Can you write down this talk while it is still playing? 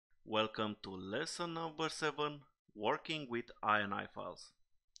Welcome to lesson number 7, working with INI files.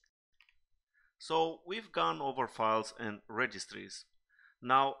 So we've gone over files and registries.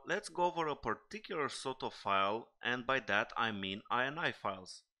 Now let's go over a particular sort of file, and by that I mean INI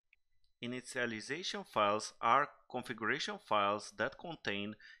files. Initialization files are configuration files that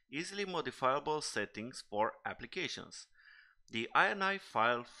contain easily modifiable settings for applications. The INI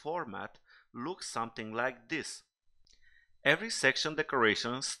file format looks something like this. Every section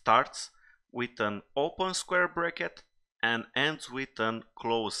declaration starts with an open square bracket and ends with an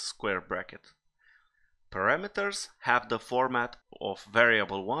closed square bracket. Parameters have the format of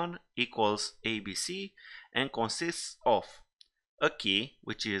variable1 equals abc and consists of a key,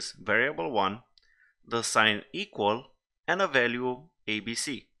 which is variable1, the sign equal, and a value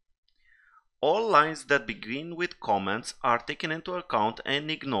abc. All lines that begin with comments are taken into account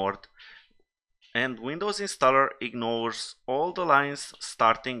and ignored, and Windows Installer ignores all the lines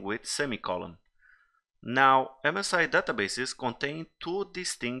starting with semicolon. Now, MSI databases contain two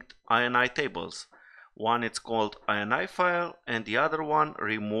distinct INI tables. One is called INI file and the other one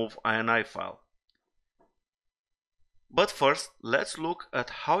remove INI file. But first, let's look at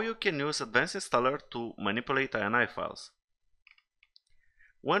how you can use Advanced Installer to manipulate INI files.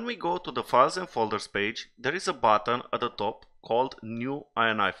 When we go to the Files and Folders page, there is a button at the top called New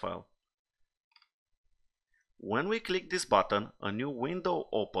INI File. When we click this button, a new window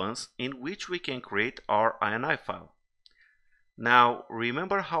opens in which we can create our INI file. Now,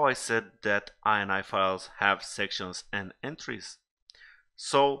 remember how I said that INI files have sections and entries?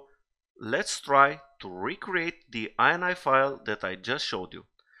 So, let's try to recreate the INI file that I just showed you.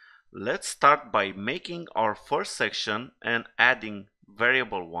 Let's start by making our first section and adding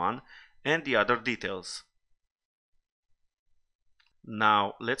variable1 and the other details.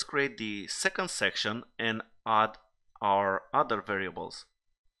 Now, let's create the second section and add our other variables.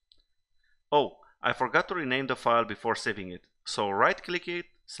 Oh, I forgot to rename the file before saving it. So right click it,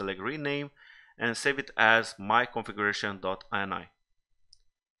 select rename, and save it as myconfiguration.ini.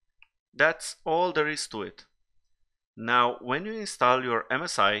 That's all there is to it. Now, when you install your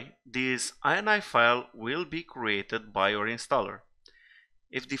MSI, this INI file will be created by your installer.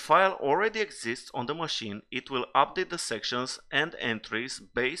 If the file already exists on the machine, it will update the sections and entries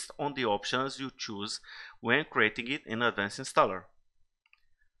based on the options you choose when creating it in Advanced Installer.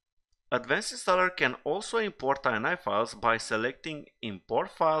 Advanced Installer can also import INI files by selecting Import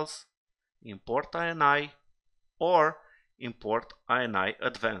Files, Import INI, or Import INI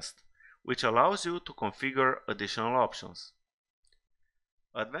Advanced, which allows you to configure additional options.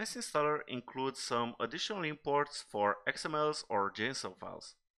 Advanced Installer includes some additional imports for XMLs or JSON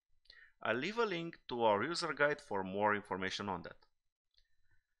files. I'll leave a link to our user guide for more information on that.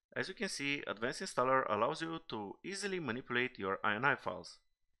 As you can see, Advanced Installer allows you to easily manipulate your INI files.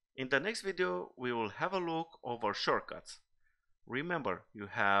 In the next video, we will have a look over shortcuts. Remember, you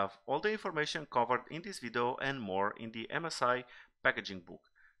have all the information covered in this video and more in the MSI Packaging book.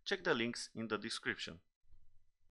 Check the links in the description.